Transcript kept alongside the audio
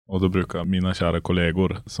Och då brukar mina kära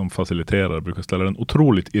kollegor som faciliterar brukar ställa den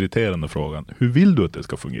otroligt irriterande frågan: hur vill du att det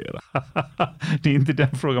ska fungera? Det är inte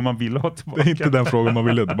den frågan man vill ha tillbaka. Det är inte den frågan man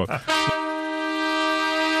vill ha tillbaka.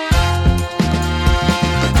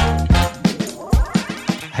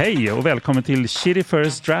 Hej och välkommen till Shitty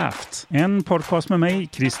First Draft. En podcast med mig,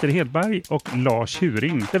 Christer Hedberg och Lars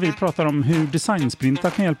Huring. Där vi pratar om hur designsprintar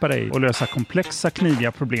kan hjälpa dig att lösa komplexa,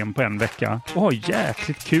 kniviga problem på en vecka. Och ha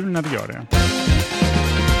jäkligt kul när vi gör det.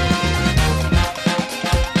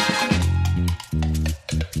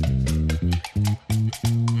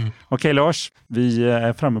 Okej Lars, vi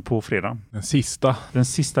är framme på fredag. Den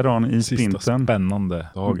sista dagen i sprinten. Spännande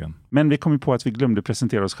dagen. Men vi kom ju på att vi glömde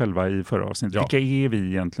presentera oss själva i förra avsnittet. Ja. Vilka är vi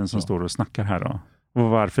egentligen som står och snackar här då? Och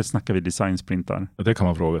varför snackar vi designsprintar? Det kan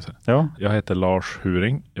man fråga sig. Ja. Jag heter Lars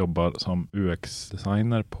Huring, jobbar som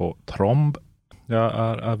UX-designer på Tromb. Jag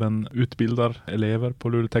är även utbildar elever på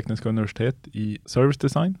Luleå tekniska universitet i service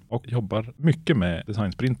design och jobbar mycket med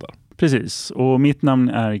designsprintar. Precis, och mitt namn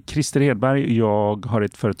är Christer Hedberg. Jag har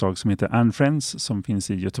ett företag som heter Anne Friends som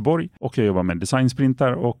finns i Göteborg och jag jobbar med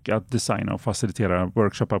designsprintar och att designa och facilitera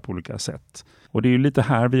workshoppar på olika sätt. Och det är ju lite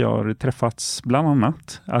här vi har träffats, bland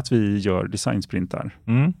annat att vi gör designsprintar.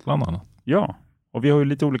 Bland annat. Ja. Och vi har ju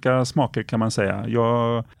lite olika smaker kan man säga.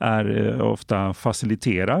 Jag är ofta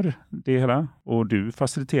faciliterar det hela och du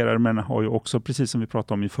faciliterar men har ju också, precis som vi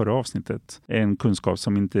pratade om i förra avsnittet, en kunskap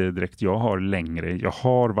som inte direkt jag har längre. Jag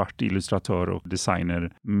har varit illustratör och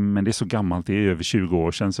designer men det är så gammalt, det är över 20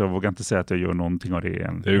 år sedan så jag vågar inte säga att jag gör någonting av det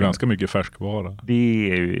än. Det är ju ganska mycket färskvara.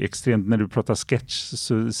 Det är ju extremt, när du pratar sketch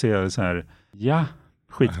så ser jag så här, ja,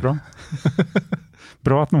 skitbra.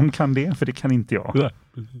 Bra att någon kan det, för det kan inte jag.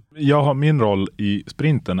 Jag har min roll i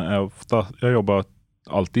sprinten är ofta, jag jobbar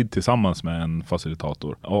alltid tillsammans med en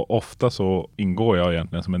facilitator. Och ofta så ingår jag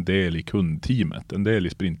egentligen som en del i kundteamet, en del i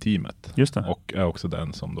sprintteamet. Just det. Och är också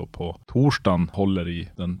den som då på torsdagen håller i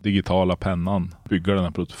den digitala pennan, bygger den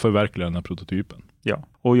här förverkligar den här prototypen. Ja,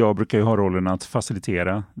 och jag brukar ju ha rollen att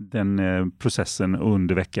facilitera den processen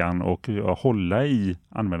under veckan och hålla i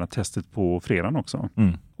användartestet på fredagen också.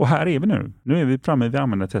 Och här är vi nu. Nu är vi framme vid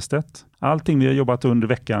användartestet. Allting vi har jobbat under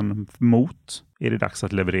veckan mot är det dags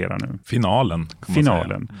att leverera nu. Finalen.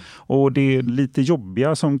 Och det lite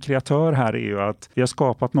jobbiga som kreatör här är ju att vi har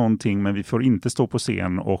skapat någonting men vi får inte stå på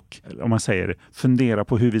scen och, om man säger, fundera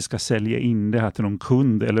på hur vi ska sälja in det här till någon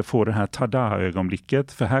kund eller få det här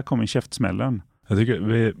tada-ögonblicket, för här kommer käftsmällen. Jag tycker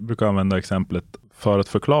vi brukar använda exemplet för att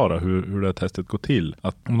förklara hur det här testet går till.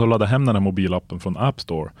 Att om du laddar hem den här mobilappen från App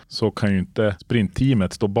Store så kan ju inte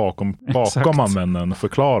sprintteamet stå bakom användaren och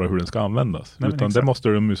förklara hur den ska användas. Nej, utan det måste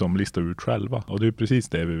de ju som lista ut själva. Och det är precis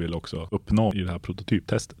det vi vill också uppnå i det här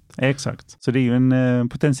prototyptestet. Exakt. Så det är ju en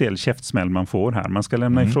potentiell käftsmäll man får här. Man ska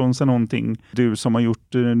lämna ifrån sig någonting. Du som har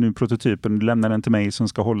gjort nu prototypen, lämnar den till mig som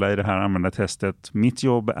ska hålla i det här användartestet. Mitt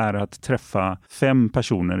jobb är att träffa 5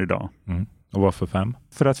 personer idag. Och varför 5?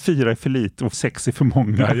 För att 4 är för lite och 6 är för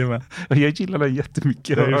många. Jajamän. Jag gillar det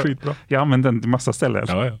jättemycket. Det är skitbra. Jag använder den till massa ställen.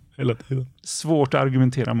 Ja, hela tiden. Svårt att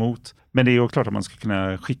argumentera mot. Men det är ju klart att man ska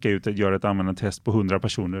kunna skicka ut och göra ett användartest på 100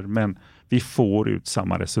 personer. Men vi får ut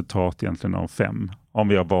samma resultat egentligen av 5. Om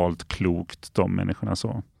vi har valt klokt de människorna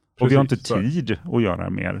så. Och vi har inte tid att göra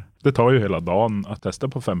mer. Det tar ju hela dagen att testa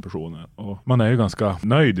på 5 personer. Och man är ju ganska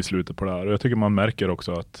nöjd i slutet på det här. Och jag tycker man märker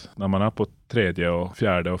också att när man är på 3:e och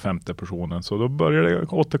 4:e och 5:e personen så då börjar det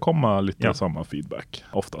återkomma lite samma feedback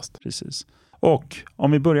oftast. Precis. Och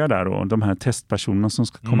om vi börjar där då, de här testpersonerna som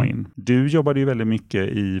ska komma in. Du jobbade ju väldigt mycket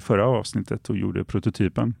i förra avsnittet och gjorde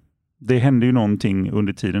prototypen. Det hände ju någonting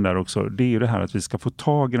under tiden där också. Det är ju det här att vi ska få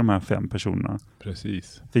tag i de här 5 personerna.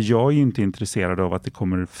 Precis. För jag är ju inte intresserad av att det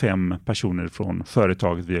kommer 5 personer från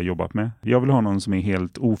företaget vi har jobbat med. Jag vill ha någon som är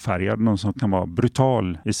helt ofärgad. Någon som kan vara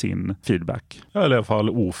brutal i sin feedback. Ja, eller i alla fall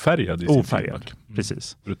ofärgad i sin feedback.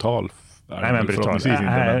 Precis. Brutal. Nej, men brutal.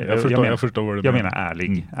 Jag förstår vad du menar. Jag menar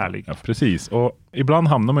ärlig. Ja, precis. Och ibland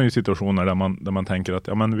hamnar man ju i situationer där man tänker att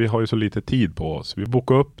vi har ju så lite tid på oss. Vi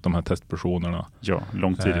bokar upp de här testpersonerna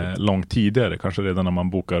långt tidigare. Kanske redan när man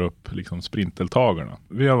bokar upp liksom sprintdeltagarna.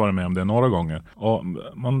 Vi har varit med om det några gånger. Och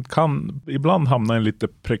man kan ibland hamna i en lite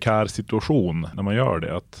prekär situation när man gör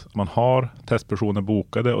det. Att man har testpersoner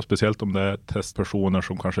bokade och speciellt om det är testpersoner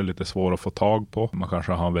som kanske är lite svåra att få tag på. Man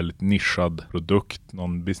kanske har en väldigt nischad produkt,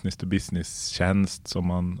 någon business-to-business tjänst som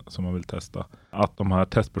man vill testa. Att de här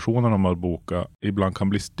testpersonerna man bokar ibland kan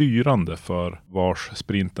bli styrande för vars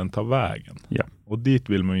sprinten tar vägen. Ja. Och dit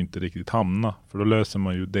vill man ju inte riktigt hamna, för då löser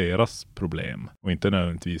man ju deras problem och inte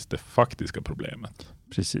nödvändigtvis det faktiska problemet.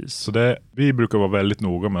 Precis. Så vi brukar vara väldigt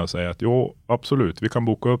noga med att säga att absolut, vi kan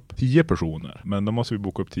boka upp 10 personer, men då måste vi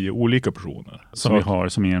boka upp 10 olika personer. Som vi har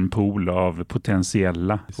som är en pool av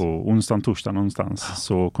potentiella. På onsdag, torsdag någonstans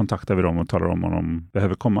så kontaktar vi dem och talar om de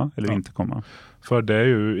behöver komma eller inte komma. För det är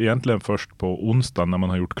ju egentligen först på onsdag när man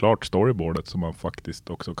har gjort klart storyboardet som man faktiskt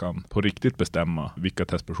också kan på riktigt bestämma vilka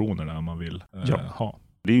testpersoner det är man vill ha.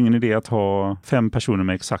 Det är ingen idé att ha 5 personer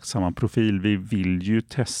med exakt samma profil. Vi vill ju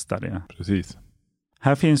testa det. Precis.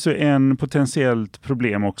 Här finns ju en potentiellt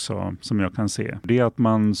problem också som jag kan se. Det är att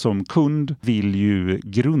man som kund vill ju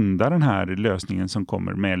grunda den här lösningen som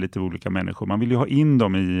kommer med lite olika människor. Man vill ju ha in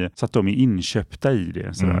dem så att de är inköpta i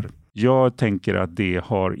det. Sådär. Jag tänker att det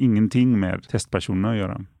har ingenting med testpersonerna att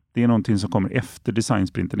göra. Det är någonting som kommer efter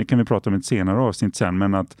designsprinten. Det kan vi prata om i ett senare avsnitt sen.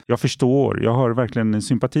 Men att jag har verkligen en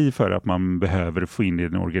sympati för att man behöver få in det i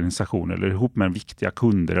en organisation eller ihop med viktiga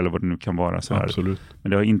kunder eller vad det nu kan vara. Så här. Absolut. Men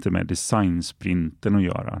det har inte med designsprinten att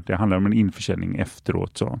göra. Det handlar om en införsäljning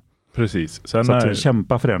efteråt. Så. Precis. Så att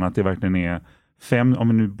kämpa för den, att det verkligen är 5, om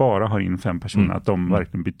vi nu bara har in 5 personer, att de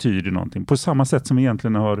verkligen betyder någonting. På samma sätt som vi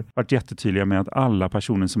egentligen har varit jättetydliga med att alla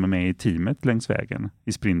personer som är med i teamet längs vägen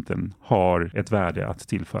i sprinten har ett värde att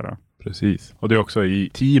tillföra. Precis. Och det är också i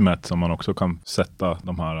teamet som man också kan sätta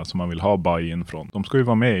de här som man vill ha buy-in från. De ska ju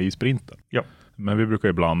vara med i sprinten. Ja. Men vi brukar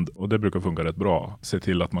ibland, och det brukar funka rätt bra, se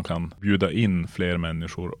till att man kan bjuda in fler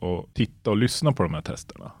människor och titta och lyssna på de här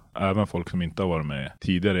testerna. Även folk som inte har varit med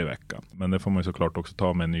tidigare i veckan. Men det får man ju såklart också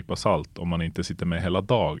ta med en nypa salt om man inte sitter med hela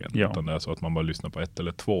dagen. Ja. Utan det är så att man bara lyssnar på 1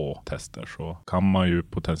 eller 2 tester, så kan man ju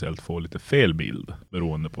potentiellt få lite fel bild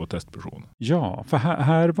beroende på testpersonen. Ja, för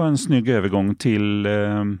här var en snygg övergång till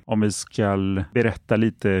om vi ska berätta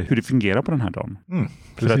lite hur det fungerar på den här dagen.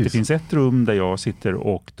 För att det finns ett rum där jag sitter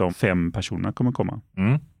och de 5 personerna kommer komma.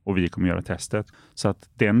 Och vi kommer göra testet. Så att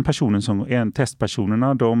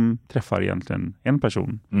testpersonerna, de träffar egentligen en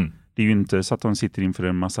person. Det är ju inte så att de sitter inför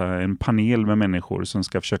en panel med människor som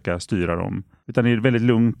ska försöka styra dem. Utan det är väldigt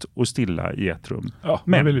lugnt och stilla i ett rum. Ja,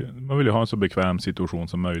 man vill ju ha en så bekväm situation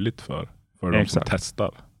som möjligt för de som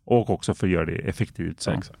testar. Och också för att göra det effektivt.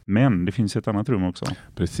 Så. Men det finns ett annat rum också.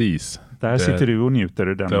 Precis. Där sitter du och njuter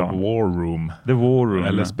den dagen. The War Room.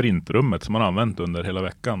 Eller sprintrummet som man använt under hela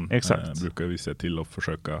veckan. Exakt. Brukar vi se till att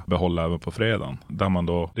försöka behålla även på fredagen. Där man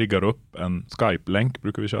då riggar upp en Skype-länk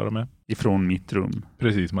brukar vi köra med. Ifrån mitt rum.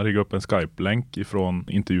 Precis, man riggar upp en Skype-länk ifrån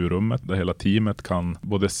intervjurummet där hela teamet kan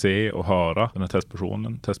både se och höra den här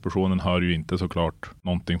testpersonen. Testpersonen hör ju inte såklart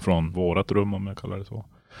någonting från vårat rum, om jag kallar det så.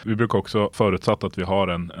 Vi brukar också, förutsatt att vi har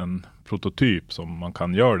en prototyp som man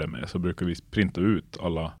kan göra det med, så brukar vi printa ut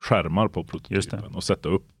alla skärmar på prototypen och sätta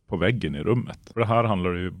upp på väggen i rummet. För det här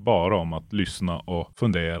handlar ju bara om att lyssna och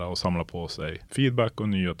fundera och samla på sig feedback och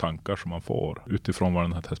nya tankar som man får utifrån vad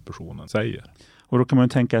den här testpersonen säger. Och då kan man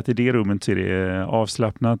tänka att i det rummet så är det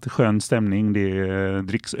avslappnat, skön stämning, det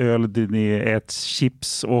dricks öl, det äts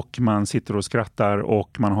chips och man sitter och skrattar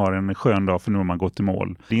och man har en skön dag för nu har man gått i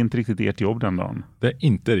mål. Det är inte riktigt ert jobb den dagen. Det är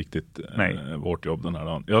inte riktigt vårt jobb den här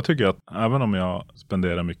dagen. Jag tycker att även om jag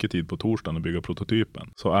spenderar mycket tid på torsdagen och bygger prototypen,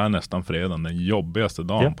 så är nästan fredagen den jobbigaste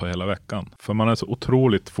dagen på hela veckan. För man är så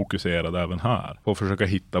otroligt fokuserad även här på att försöka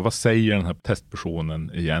hitta vad säger den här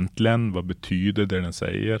testpersonen egentligen, vad betyder det den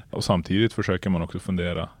säger, och samtidigt försöker man också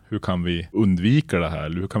fundera, hur kan vi undvika det här?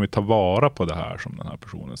 Hur kan vi ta vara på det här som den här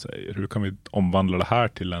personen säger? Hur kan vi omvandla det här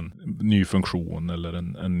till en ny funktion eller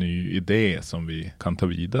en ny idé som vi kan ta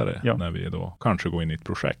vidare när vi då kanske går in i ett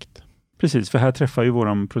projekt? Precis, för här träffar ju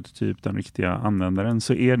våran prototyp den riktiga användaren.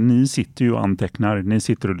 Så ni sitter ju och antecknar, ni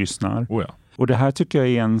sitter och lyssnar. Oh ja. Och det här tycker jag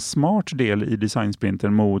är en smart del i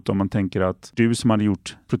designsprinten mot om man tänker att du som hade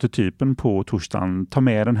gjort prototypen på torsdagen tar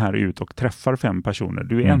med den här ut och träffar 5 personer.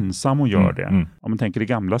 Du är ensam och gör det. Om man tänker det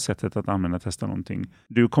gamla sättet att använda och testa någonting.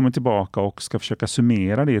 Du kommer tillbaka och ska försöka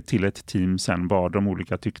summera det till ett team sen vad de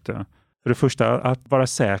olika tyckte. För det första, att vara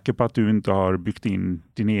säker på att du inte har byggt in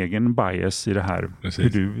din egen bias i det här.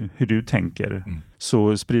 Hur du tänker.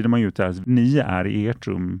 Så sprider man ut det här. Ni är i ert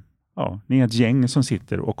rum. Ja, ni är ett gäng som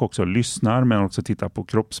sitter och också lyssnar, men också tittar på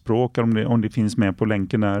kroppsspråk om det finns med på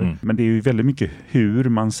länken där. Men det är ju väldigt mycket hur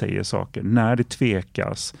man säger saker. När det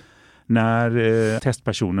tvekas. När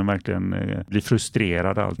testpersonen verkligen blir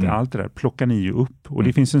frustrerad. Allt det där plockar ni ju upp. Och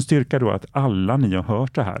det finns en styrka då att alla ni har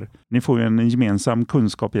hört det här. Ni får ju en gemensam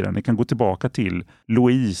kunskap i den. Ni kan gå tillbaka till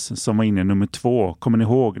Louise som var inne nummer 2. Kommer ni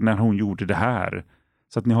ihåg när hon gjorde det här?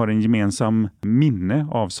 Så att ni har en gemensam minne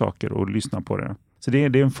av saker och lyssna på det. Så det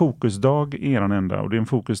är en fokusdag i er ända och det är en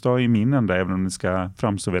fokusdag i min ända, även om det ska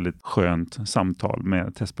framstå väldigt skönt samtal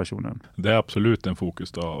med testpersonen. Det är absolut en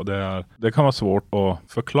fokusdag och det kan vara svårt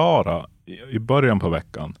att förklara i början på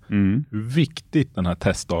veckan hur viktigt den här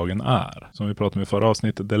testdagen är. Som vi pratade om i förra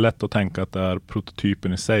avsnittet, det är lätt att tänka att det är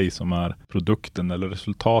prototypen i sig som är produkten eller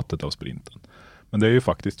resultatet av sprinten. Men det är ju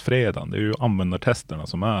faktiskt fredagen. Det är ju användartesterna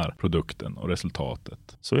som är produkten och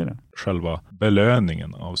resultatet. Så är det. Själva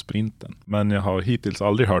belöningen av sprinten. Men jag har hittills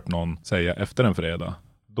aldrig hört någon säga efter en fredag.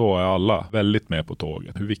 Då är alla väldigt med på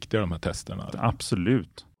tåget. Hur viktiga de här testerna är.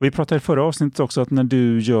 Absolut. Och vi pratade i förra avsnittet också att när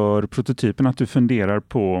du gör prototypen att du funderar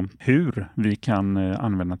på hur vi kan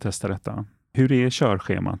använda och testa detta. Hur är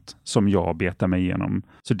körschemat som jag betar mig igenom?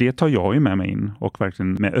 Så det tar jag ju med mig in och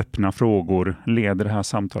verkligen med öppna frågor leder det här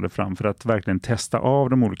samtalet fram för att verkligen testa av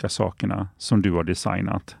de olika sakerna som du har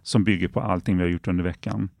designat som bygger på allting vi har gjort under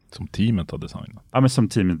veckan. Som teamet har designat. Ja, men som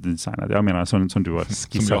teamet designat. Jag menar som du har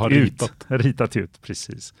skissat som jag har ritat ut,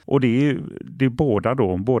 precis. Och det är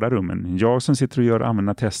båda rummen. Jag som sitter och gör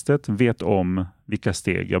användartestet vet om vilka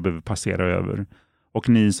steg jag behöver passera över. Och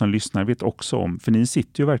ni som lyssnar vet också om, för ni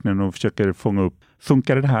sitter ju verkligen och försöker fånga upp,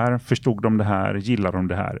 funkar det här, förstod de det här, gillar de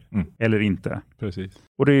det här eller inte? Precis.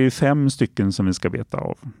 Och det är 5 stycken som vi ska veta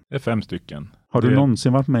av. Det är 5 stycken. Har du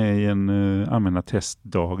någonsin varit med i en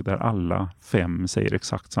användartestdag där alla 5 säger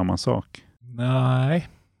exakt samma sak? Nej,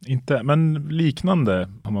 inte. Men liknande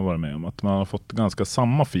har man varit med om. Att man har fått ganska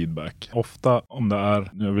samma feedback. Ofta om det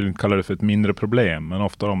är, jag vill inte kalla det för ett mindre problem, men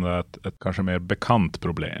ofta om det är ett kanske mer bekant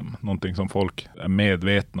problem. Någonting som folk är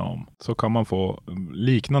medvetna om. Så kan man få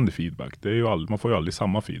liknande feedback. Det är ju man får ju aldrig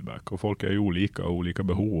samma feedback. Och folk är ju olika och olika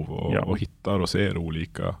behov. Och hittar och ser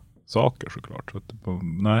olika saker såklart. Så att,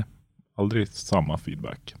 nej, aldrig samma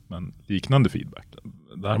feedback. Men liknande feedback.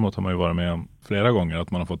 Däremot har man ju varit med om flera gånger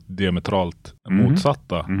att man har fått diametralt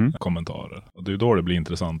motsatta kommentarer. Och det är ju då det blir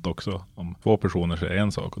intressant också. Om 2 personer säger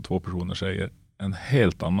en sak och 2 personer säger en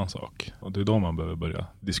helt annan sak. Och det är då man behöver börja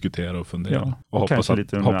diskutera och fundera. Ja, och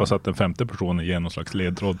hoppas att den 5:e personen ger någon slags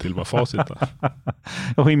ledtråd till vad facit är.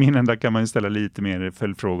 Och i min ända kan man ju ställa lite mer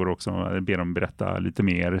följdfrågor också. Be dem berätta lite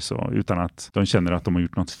mer så, utan att de känner att de har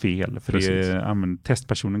gjort något fel. För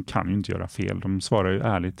testpersonen kan ju inte göra fel. De svarar ju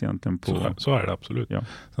ärligt egentligen på... Så är det absolut. Ja.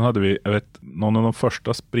 Sen hade vi, någon av de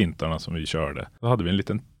första sprintarna som vi körde, då hade vi en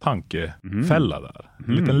liten tankefälla där.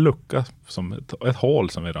 En liten lucka, som ett hål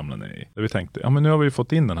som vi ramlade ner i. Där vi tänkte, men nu har vi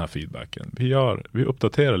fått in den här feedbacken. Vi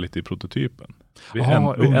uppdaterar lite i prototypen. Vi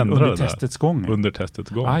ändrade under testets gång. Under testets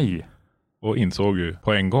gång. Aj. Och insåg ju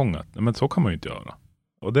på en gång att men så kan man ju inte göra.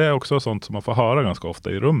 Och det är också sånt som man får höra ganska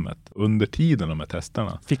ofta i rummet under tiden de här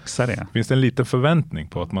testerna. Fixa det. Finns det en liten förväntning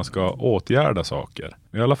på att man ska åtgärda saker?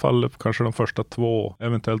 I alla fall kanske de första 2,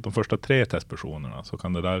 eventuellt de första 3 testpersonerna, så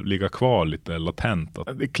kan det där ligga kvar lite latent.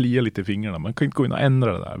 Att det kliar lite i fingrarna. Man kan inte gå in och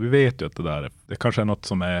ändra det där. Vi vet ju att det kanske är något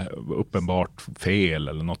som är uppenbart fel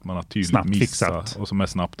eller något man har tydligt snabbt missat fixat. Och som är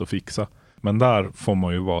snabbt att fixa. Men där får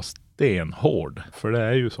man ju vara stenhård. För det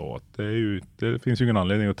är ju så att det finns ju ingen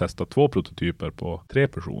anledning att testa 2 prototyper på 3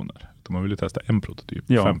 personer. Utan man vill ju testa en prototyp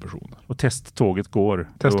på 5 personer. Och testtåget går.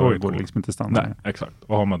 Testtåget går liksom inte stanna. Nej, exakt.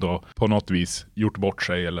 Och har man då på något vis gjort bort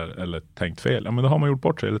sig eller tänkt fel. Ja, men då har man gjort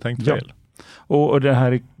bort sig eller tänkt fel. Och det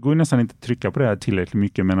här går ju nästan inte att trycka på det här tillräckligt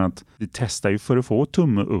mycket, men att vi testar ju för att få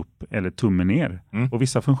tumme upp eller tumme ner. Och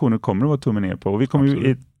vissa funktioner kommer att vara tumme ner på. Och vi kommer ju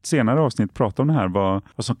i ett senare avsnitt prata om det här, vad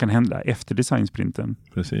som kan hända efter designsprinten.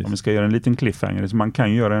 Precis. Om vi ska göra en liten cliffhanger, så man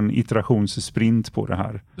kan ju göra en iterationssprint på det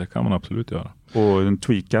här. Det kan man absolut göra. Och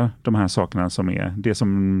tweaka de här sakerna som är det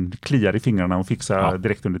som kliar i fingrarna och fixa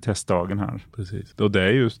direkt under testdagen här. Precis. Och det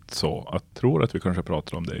är just så att tror att vi kanske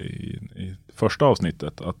pratar om det i första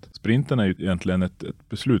avsnittet, att sprinten är ju egentligen ett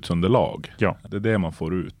beslutsunderlag. Ja. Det är det man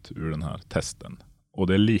får ut ur den här testen. Och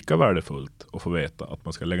det är lika värdefullt att få veta att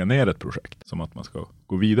man ska lägga ner ett projekt som att man ska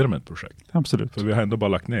gå vidare med ett projekt. Absolut. För vi har ändå bara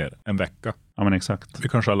lagt ner en vecka. Ja, men exakt. Vi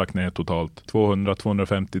kanske har lagt ner totalt 200,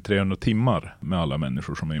 250, 300 timmar med alla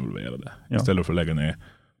människor som är involverade. Ja. Istället för att lägga ner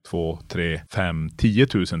 2, 3, 5, 10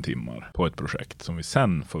 000 timmar på ett projekt som vi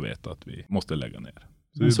sen får veta att vi måste lägga ner.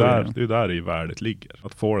 Så det är där i värdet ligger.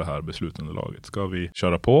 Att få det här beslutsunderlaget. Ska vi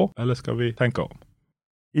köra på eller ska vi tänka om?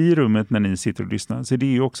 I rummet när ni sitter och lyssnar, så det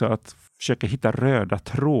är ju också att försöka hitta röda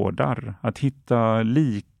trådar. Att hitta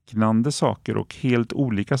liknande saker och helt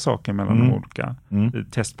olika saker mellan de olika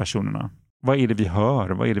testpersonerna. Vad är det vi hör?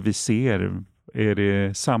 Vad är det vi ser? Är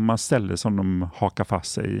det samma ställe som de hakar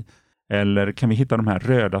fast sig i? Eller kan vi hitta de här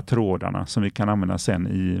röda trådarna som vi kan använda sen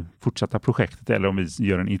i fortsatta projektet, eller om vi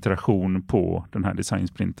gör en iteration på den här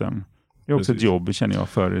designsprinten? Det är också ett jobb, känner jag,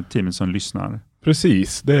 för teamet som lyssnar.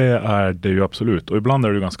 Precis, det är det ju absolut. Och ibland är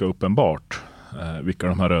det ju ganska uppenbart vilka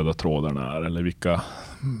de här röda trådarna är eller vilka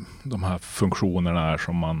de här funktionerna är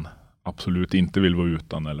som man absolut inte vill vara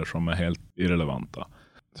utan eller som är helt irrelevanta.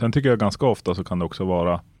 Sen tycker jag ganska ofta så kan det också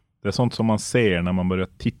vara, det är sånt som man ser när man börjar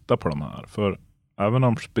titta på de här. För även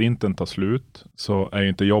om sprinten tar slut så är ju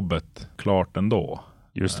inte jobbet klart ändå.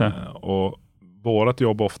 Just det. Och vårat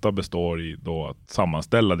jobb ofta består i då att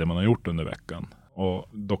sammanställa det man har gjort under veckan. Och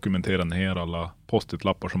dokumentera ner alla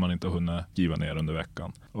post-it-lappar som man inte har hunnit skriva ner under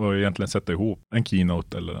veckan. Och egentligen sätta ihop en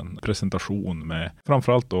keynote eller en presentation med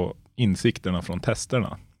framförallt då insikterna från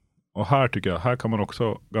testerna. Och här tycker jag, här kan man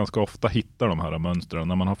också ganska ofta hitta de här mönstren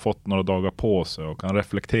när man har fått några dagar på sig och kan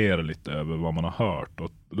reflektera lite över vad man har hört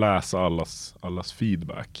och läsa allas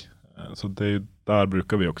feedback. Så där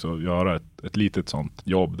brukar vi också göra ett litet sånt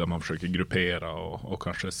jobb där man försöker gruppera och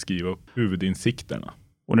kanske skriva upp huvudinsikterna.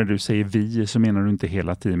 Och när du säger vi så menar du inte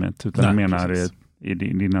hela teamet utan du menar i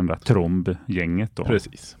din andra tromb-gänget då?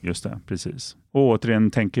 Precis. Just det, precis. Och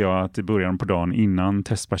återigen tänker jag att i början på dagen innan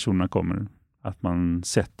testpersonerna kommer att man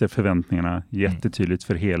sätter förväntningarna jättetydligt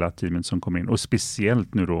för hela teamet som kommer in. Och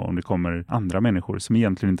speciellt nu då om det kommer andra människor som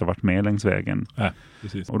egentligen inte har varit med längs vägen.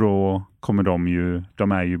 Precis. Och då kommer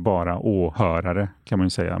de är ju bara åhörare kan man ju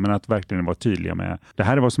säga. Men att verkligen vara tydliga med det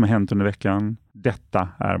här är vad som har hänt under veckan. Detta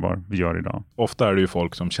är vad vi gör idag. Ofta är det ju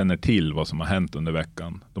folk som känner till vad som har hänt under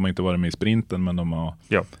veckan. De har inte varit med i sprinten men de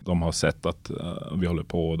har sett att vi håller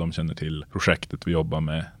på och de känner till projektet vi jobbar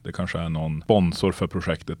med. Det kanske är någon sponsor för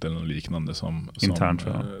projektet eller något liknande som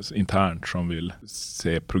internt som vill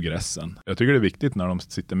se progressen. Jag tycker det är viktigt när de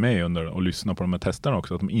sitter med under och lyssnar på de här testerna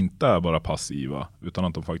också att de inte är bara passiva utan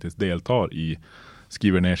att de faktiskt deltar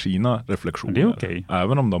skriver ner sina reflektioner. Det är okej.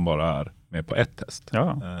 Även om de bara är med på ett test.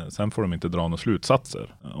 Ja. Sen får de inte dra några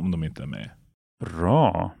slutsatser om de inte är med.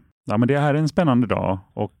 Bra. Ja, men det här är en spännande dag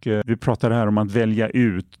och vi pratar här om att välja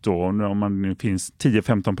ut då, om det finns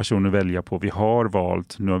 10-15 personer att välja på. Vi har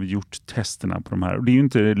valt, nu har vi gjort testerna på de här. Och det är ju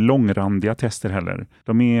inte långrandiga tester heller.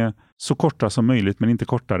 De är så korta som möjligt men inte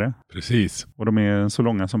kortare. Precis. Och de är så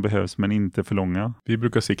långa som behövs men inte för långa. Vi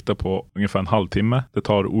brukar sikta på ungefär en halvtimme. Det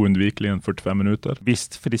tar oundvikligen 45 minuter.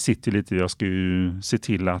 Visst, för det sitter lite. Jag ska ju se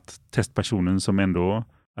till att testpersonen som ändå...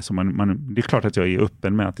 Alltså det är klart att jag är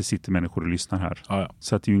öppen med att det sitter människor och lyssnar här. Ja.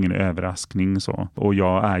 Så att det är ju ingen överraskning så. Och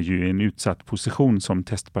jag är ju i en utsatt position som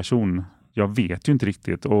testperson. Jag vet ju inte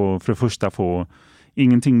riktigt. Och för det första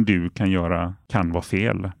ingenting du kan göra kan vara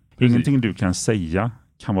fel. Precis. Ingenting du kan säga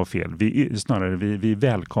kan vara fel. Vi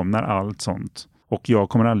välkomnar allt sånt. Och jag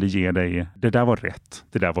kommer aldrig ge dig, det där var rätt,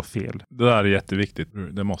 det där var fel. Det där är jätteviktigt.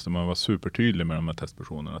 Det måste man vara supertydlig med de här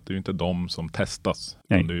testpersonerna. Att det är ju inte de som testas.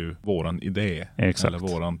 Nej. Det är ju våran idé. Exakt. Eller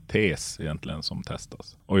våran tes egentligen som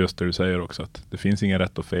testas. Och just det du säger också att det finns ingen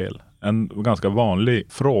rätt och fel. En ganska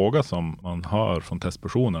vanlig fråga som man hör från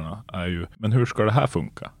testpersonerna är ju, men hur ska det här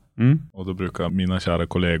funka? Och då brukar mina kära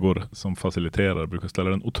kollegor som faciliterar brukar ställa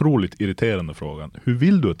den otroligt irriterande frågan. Hur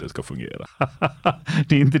vill du att det ska fungera?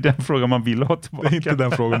 Det är inte den frågan man vill ha tillbaka. Det är inte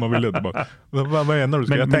den frågan man vill ha tillbaka. Vad menar du?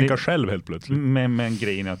 Ska jag tänka själv helt plötsligt? Men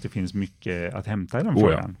grejen är att det finns mycket att hämta i den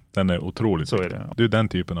frågan. Ja. Den är otroligt så viktig. Det är den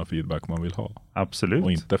typen av feedback man vill ha. Absolut.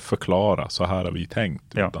 Och inte förklara, så här har vi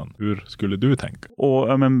tänkt. Utan hur skulle du tänka?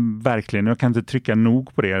 Och men verkligen, jag kan inte trycka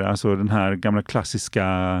nog på det. Alltså den här gamla klassiska,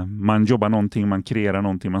 man jobbar någonting, man kreerar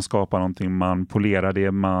någonting, man skapar någonting, man polerar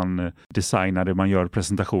det, man designar det, man gör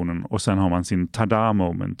presentationen och sen har man sin tada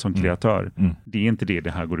moment som kreatör. Det är inte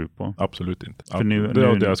det här går ut på. Absolut inte.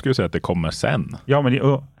 För jag skulle säga att det kommer sen. Ja, men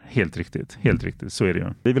helt riktigt. Så är det ju.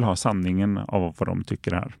 Vi vill ha sanningen av vad de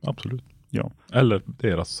tycker här. Absolut. Ja. Eller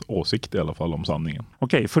deras åsikt i alla fall om sanningen.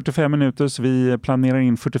 Okej, 45 minuter. Så vi planerar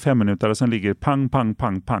in 45 minuter och sen ligger pang, pang,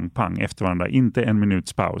 pang, pang, pang efter varandra. Inte en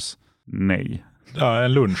minuts paus. Nej. Ja,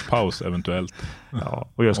 en lunchpaus eventuellt. Ja,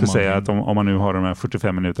 och jag ska säga att om man nu har de här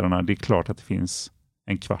 45 minuterna, det är klart att det finns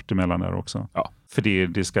en kvart emellan där också. Ja. För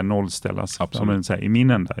det ska nollställas. Absolut. Ja, men så här, i min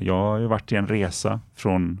ända, jag har ju varit i en resa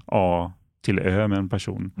från A till Ö med en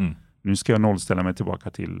person. Nu ska jag nollställa mig tillbaka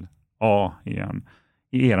till A igen.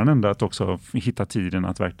 I eran ända att också hitta tiden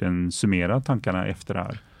att verkligen summera tankarna efter det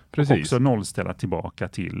här. Precis. Och också nollställa tillbaka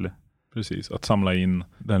till... Precis, att samla in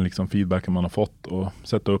den liksom feedbacken man har fått och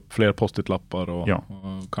sätta upp fler post-it-lappar och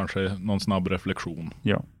kanske någon snabb reflektion.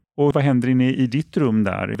 Ja. Och vad händer inne i ditt rum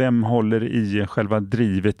där? Vem håller i själva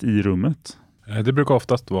drivet i rummet? Det brukar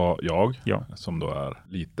oftast vara jag som då är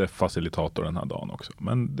lite facilitator den här dagen också.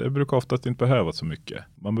 Men det brukar oftast inte behövas så mycket.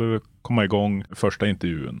 Man behöver komma igång första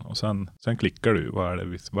intervjun och sen klickar du. Vad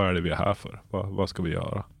är det vi är här för? Vad ska vi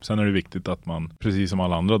göra? Sen är det viktigt att man, precis som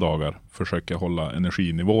alla andra dagar, försöker hålla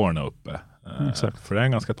energinivåerna uppe. För det är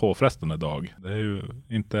en ganska påfrestande dag. Det är ju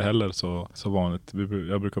inte heller så vanligt.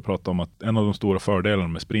 Jag brukar prata om att en av de stora fördelarna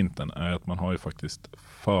med sprinten är att man har ju faktiskt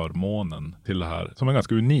förmånen till det här som är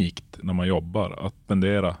ganska unikt när man jobbar. Att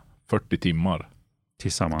spendera 40 timmar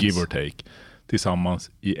tillsammans, give or take,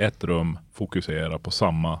 tillsammans i ett rum, fokusera på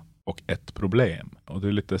samma och ett problem. Och det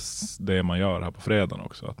är lite det man gör här på fredagen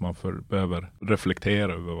också. Att man behöver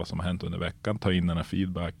reflektera över vad som har hänt under veckan. Ta in den här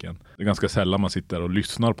feedbacken. Det är ganska sällan man sitter och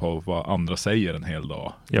lyssnar på vad andra säger en hel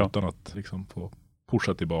dag. Ja. Utan att liksom få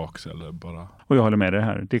pusha tillbaks eller bara... Och jag håller med dig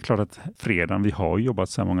här. Det är klart att fredagen, vi har jobbat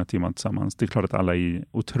så många timmar tillsammans. Det är klart att alla är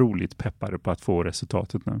otroligt peppade på att få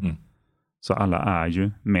resultatet nu. Mm. Så alla är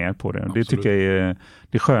ju med på det. Absolut. Det tycker jag är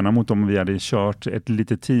det sköna mot om vi hade kört ett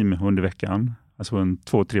litet team under veckan. Alltså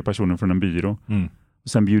 2-3 personer från en byrå. Mm. Och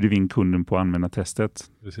sen bjuder vi in kunden på att använda testet.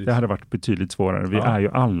 Precis. Det hade varit betydligt svårare. Vi är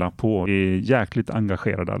ju alla på. Vi är jäkligt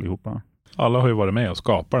engagerade allihopa. Alla har ju varit med och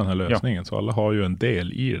skapat den här lösningen. Så alla har ju en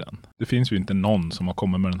del i den. Det finns ju inte någon som har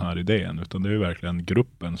kommit med den här idén. Utan det är ju verkligen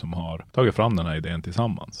gruppen som har tagit fram den här idén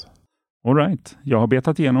tillsammans. All right. Jag har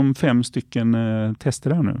betat igenom 5 stycken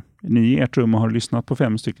tester här nu. Ni i ert rum har lyssnat på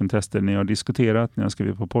 5 stycken tester. Ni har diskuterat, ni har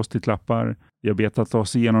skrivit på post-it-lappar. Vi har betat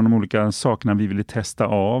oss igenom de olika sakerna vi ville testa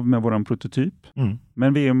av med våran prototyp. Mm.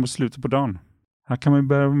 Men vi är mot slutet på dagen. Här kan man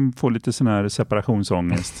börja få lite sån här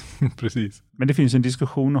separationsångest. Precis. Men det finns en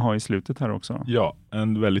diskussion att ha i slutet här också. Ja,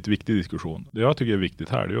 en väldigt viktig diskussion. Det jag tycker är viktigt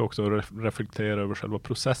här det är också att reflektera över själva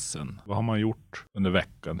processen. Vad har man gjort under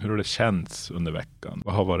veckan? Hur har det känts under veckan?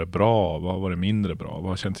 Vad har varit bra? Vad har varit mindre bra? Vad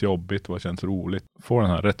har känts jobbigt? Vad har känts roligt? Få den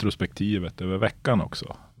här retrospektivet över veckan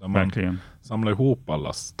också. Där man verkligen samlar ihop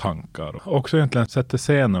allas tankar. Och också egentligen sätter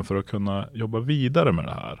scenen för att kunna jobba vidare med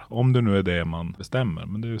det här. Om det nu är det man bestämmer.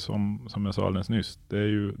 Men det är ju som jag sa alldeles nyss. Det är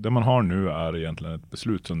ju, det man har nu är egentligen ett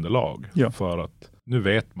beslutsunderlag. Ja. För att nu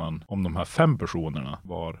vet man om de här 5 personerna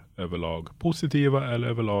var överlag positiva eller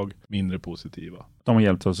överlag mindre positiva. De har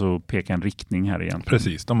hjälpt oss att peka en riktning här egentligen.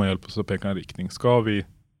 Precis, de har hjälpt oss att peka en riktning. Ska vi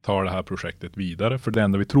ta det här projektet vidare? För det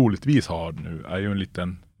enda vi troligtvis har nu är ju en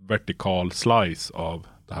liten vertikal slice av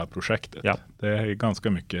det här projektet. Ja. Det är ganska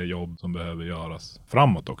mycket jobb som behöver göras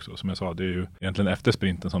framåt också. Som jag sa, det är ju egentligen efter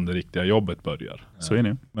sprinten som det riktiga jobbet börjar. Så är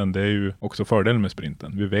det. Men det är ju också fördelen med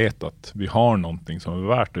sprinten. Vi vet att vi har någonting som är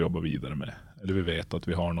värt att jobba vidare med. Eller vi vet att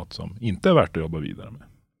vi har något som inte är värt att jobba vidare med.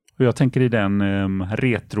 Och jag tänker i den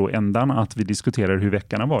retroändan att vi diskuterar hur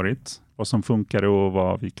veckan har varit. Vad som funkar och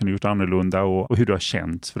vad vi kunde gjort annorlunda och hur det har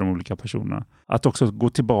känts för de olika personerna. Att också gå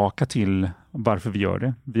tillbaka till varför vi gör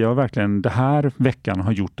det. Vi har verkligen, det här veckan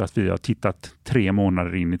har gjort att vi har tittat 3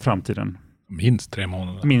 månader in i framtiden. Minst 3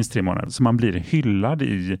 månader. Minst 3 månader. Så man blir hyllad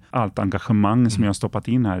i allt engagemang som jag har stoppat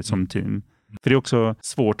in här som team. För det är också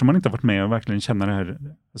svårt om man inte har varit med och verkligen känna det här,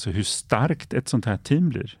 alltså hur starkt ett sånt här team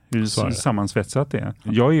blir. Hur sammansvetsat det är.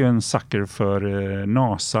 Jag är ju en sucker för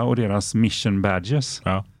NASA och deras mission badges.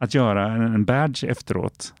 Ja. Att göra en badge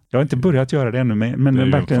efteråt. Jag har inte börjat göra det ännu, men det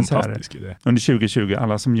är verkligen så här. Idé. Under 2020,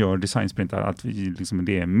 alla som gör designsprintar, att vi liksom,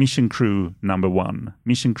 det är mission crew number 1,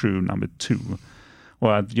 mission crew number 2.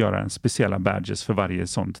 Och att göra en speciella badges för varje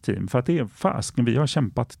sånt team. För att det är fasken vi har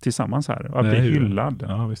kämpat tillsammans här. Och att bli hyllad.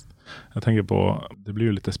 Ja, visst. Jag tänker på, det blir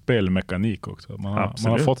ju lite spelmekanik också. Man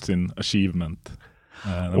har fått sin achievement.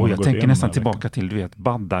 Och jag tänker nästan tillbaka till, du vet,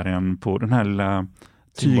 baddaren på den här lilla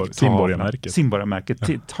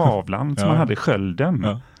Simborgarmärket. Tavlan som man hade i skölden.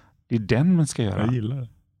 Ja. Det är den man ska göra. Jag gillar det.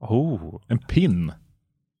 En pin.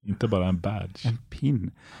 Inte bara en badge. En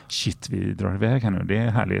pin. Shit, vi drar iväg här nu. Det är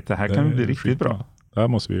härligt. Det här kan bli riktigt bra. Det här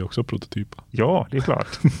måste vi också prototypa. Ja, det är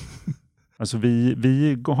klart. Alltså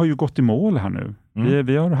vi har ju gått i mål här nu.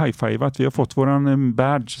 Vi har high-fivat. Vi har fått våran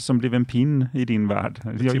badge som blev en pin i din värld.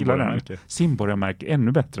 Jag gillar den. Simborgarmärke,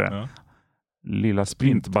 ännu bättre. Ja. Lilla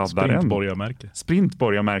sprintbaddaren.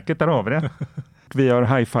 Sprintborgarmärket, där har vi det. Vi har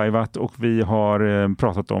high-fivat och vi har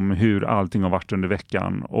pratat om hur allting har varit under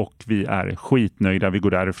veckan. Och vi är skitnöjda. Vi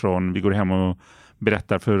går därifrån. Vi går hem och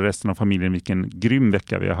berättar för resten av familjen vilken grym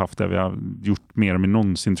vecka vi har haft. Där vi har gjort mer än vi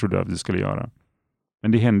någonsin trodde att vi skulle göra.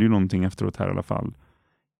 Men det händer ju någonting efteråt här i alla fall.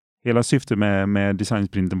 Hela syftet med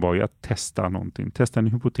designsprinten var ju att testa någonting. Testa en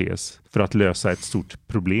hypotes för att lösa ett stort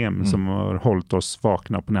problem som har hållit oss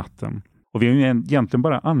vakna på natten. Och vi har ju egentligen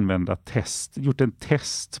bara gjort en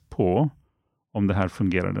test på om det här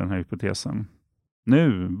fungerar, den här hypotesen.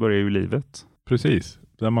 Nu börjar ju livet. Precis.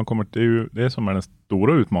 Där man kommer till, det är som är den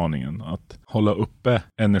stora utmaningen. Att hålla uppe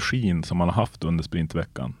energin som man har haft under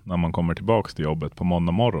sprintveckan. När man kommer tillbaka till jobbet på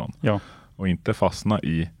måndag morgon. Ja. Och inte fastna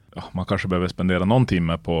i man kanske behöver spendera någon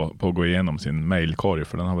timme på att gå igenom sin mailkorg,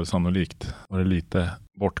 för den har väl sannolikt varit lite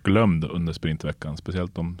bortglömd under sprintveckan,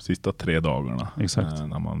 speciellt de sista 3 dagarna. Exakt.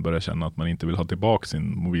 När man börjar känna att man inte vill ha tillbaka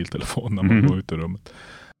sin mobiltelefon när man går ut ur rummet.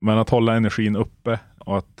 Men att hålla energin uppe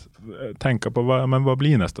och att tänka på vad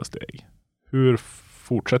blir nästa steg? Hur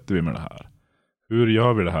fortsätter vi med det här? Hur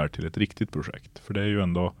gör vi det här till ett riktigt projekt? För det är ju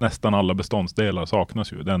ändå, nästan alla beståndsdelar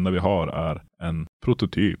saknas ju. Det enda vi har är en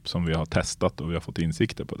prototyp som vi har testat och vi har fått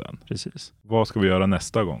insikter på den. Precis. Vad ska vi göra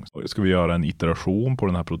nästa gång? Ska vi göra en iteration på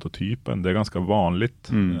den här prototypen? Det är ganska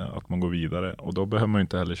vanligt att man går vidare. Och då behöver man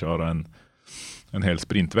inte heller köra en hel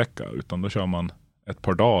sprintvecka, utan då kör man ett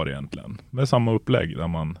par dagar egentligen. Med samma upplägg där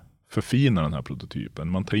man förfinar den här prototypen.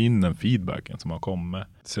 Man tar in den feedbacken som har kommit.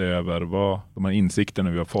 Se över vad de här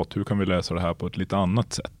insikterna vi har fått. Hur kan vi lösa det här på ett lite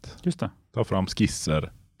annat sätt? Just det. Ta fram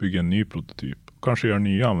skisser, bygga en ny prototyp. Kanske göra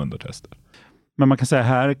nya användartester. Men man kan säga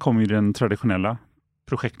här kommer ju den traditionella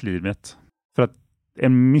projektlivet. För att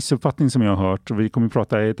en missuppfattning som jag har hört, och vi kommer att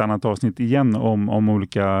prata i ett annat avsnitt igen om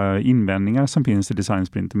olika invändningar som finns i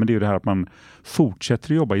designsprinten, men det är ju det här att man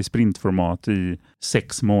fortsätter jobba i sprintformat i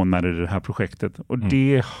 6 månader i det här projektet. Och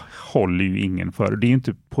det håller ju ingen för. Det är ju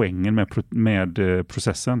inte poängen med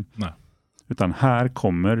processen. Nej. Utan här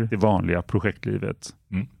kommer det vanliga projektlivet.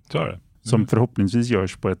 Så är det. Som förhoppningsvis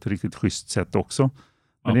görs på ett riktigt schysst sätt också.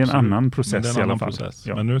 Men Absolut. det är en annan process i alla fall.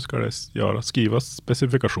 Ja. Men nu ska det skrivas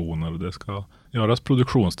specifikationer och det ska göras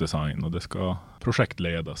produktionsdesign och det ska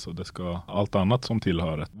projektledas och det ska allt annat som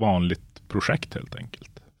tillhör ett vanligt projekt helt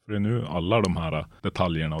enkelt. För det är nu alla de här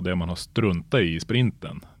detaljerna och det man har struntat i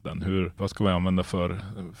sprinten. Vad ska vi använda för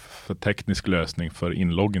teknisk lösning för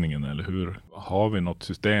inloggningen, eller hur har vi något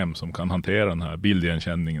system som kan hantera den här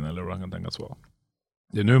bildigenkänningen eller vad det kan tänkas vara.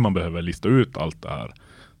 Det är nu man behöver lista ut allt det här.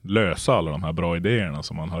 Lösa alla de här bra idéerna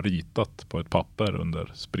som man har ritat på ett papper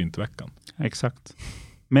under sprintveckan. Exakt.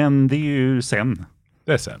 Men det är ju sen.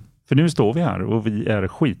 Det är sen. För nu står vi här och vi är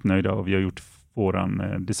skitnöjda och vi har gjort våran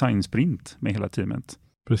designsprint med hela teamet.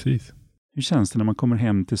 Precis. Hur känns det när man kommer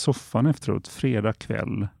hem till soffan efteråt, fredag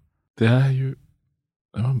kväll? Det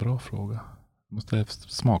var en bra fråga. Måste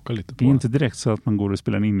smaka lite på det. Det är inte direkt så att man går och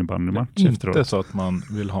spelar en innebandymatch efteråt. Det är inte så att man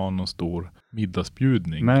vill ha någon stor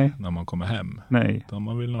middagsbjudning när man kommer hem. Nej. Utan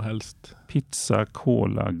man vill nog helst pizza,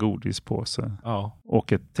 cola, godispåse. Ja.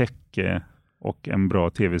 Och ett täcke och en bra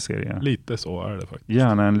tv-serie. Lite så är det faktiskt.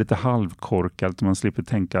 Gärna en lite halvkorkad så man slipper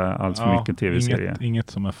tänka allt för mycket tv-serie. Inget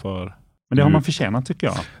som är för... Men det har man förtjänat tycker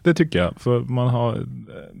jag. Det tycker jag. För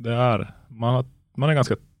man är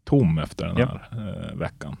ganska tom efter den här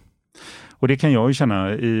veckan. Och det kan jag ju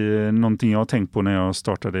känna i någonting jag har tänkt på när jag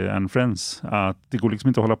startade Anne Friends. Att det går liksom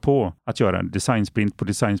inte att hålla på att göra en designsprint på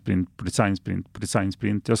designsprint på designsprint på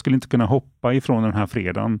designsprint. Jag skulle inte kunna hoppa ifrån den här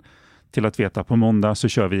fredagen till att veta på måndag så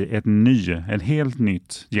kör vi ett helt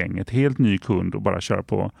nytt gäng, ett helt ny kund och bara kör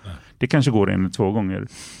på. Nej. Det kanske går 1 eller 2 gånger.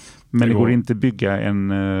 Men det går inte bygga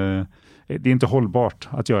det är inte hållbart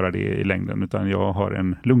att göra det i längden, utan jag har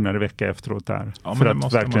en lugnare vecka efteråt där. Ja, för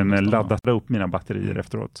att verkligen ladda upp mina batterier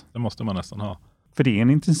efteråt. Det måste man nästan ha. För det är en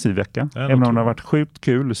intensiv vecka. Även om det har varit sjukt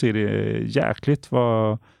kul så är det jäkligt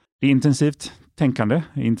det är intensivt tänkande,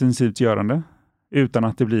 intensivt görande. Utan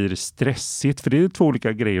att det blir stressigt. För det är 2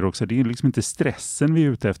 olika grejer också. Det är liksom inte stressen vi är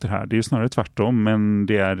ute efter här. Det är ju snarare tvärtom, men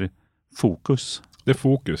det är fokus. Det är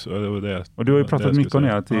fokus. Och du har ju pratat mycket om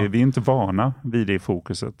det, att vi är inte vana vid det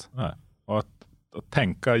fokuset. Nej. Och att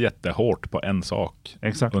tänka jättehårt på en sak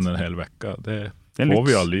under en hel vecka, det får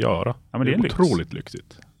vi aldrig göra. Ja, men det är otroligt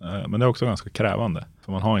lyxigt. Men det är också ganska krävande.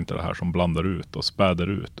 För man har inte det här som blandar ut och späder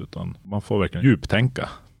ut, utan man får verkligen djuptänka.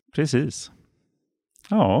 Precis.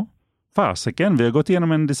 Ja, fasiken. Vi har gått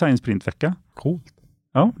igenom en designsprint-vecka. Coolt.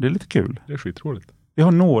 Ja, det är lite kul. Det är skitroligt. Vi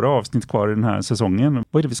har några avsnitt kvar i den här säsongen.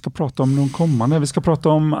 Vad är det vi ska prata om de kommande? Vi ska prata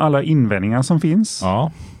om alla invändningar som finns.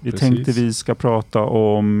 Ja, vi tänkte vi ska prata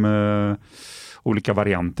om olika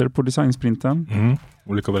varianter på designsprinten.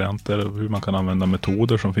 Olika varianter, hur man kan använda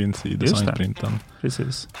metoder som finns i designsprinten.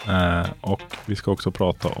 Precis. Och vi ska också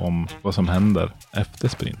prata om vad som händer efter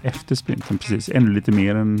sprint. Efter sprinten, precis. Ännu lite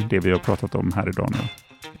mer än det vi har pratat om här idag nu.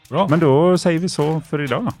 Bra. Men då säger vi så för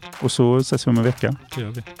idag. Och så ses vi om en vecka. Det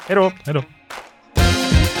gör vi. Hej då! Hej då!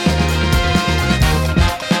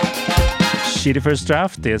 Shitty First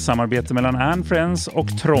Draft är ett samarbete mellan Anne Friends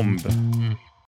och Tromb.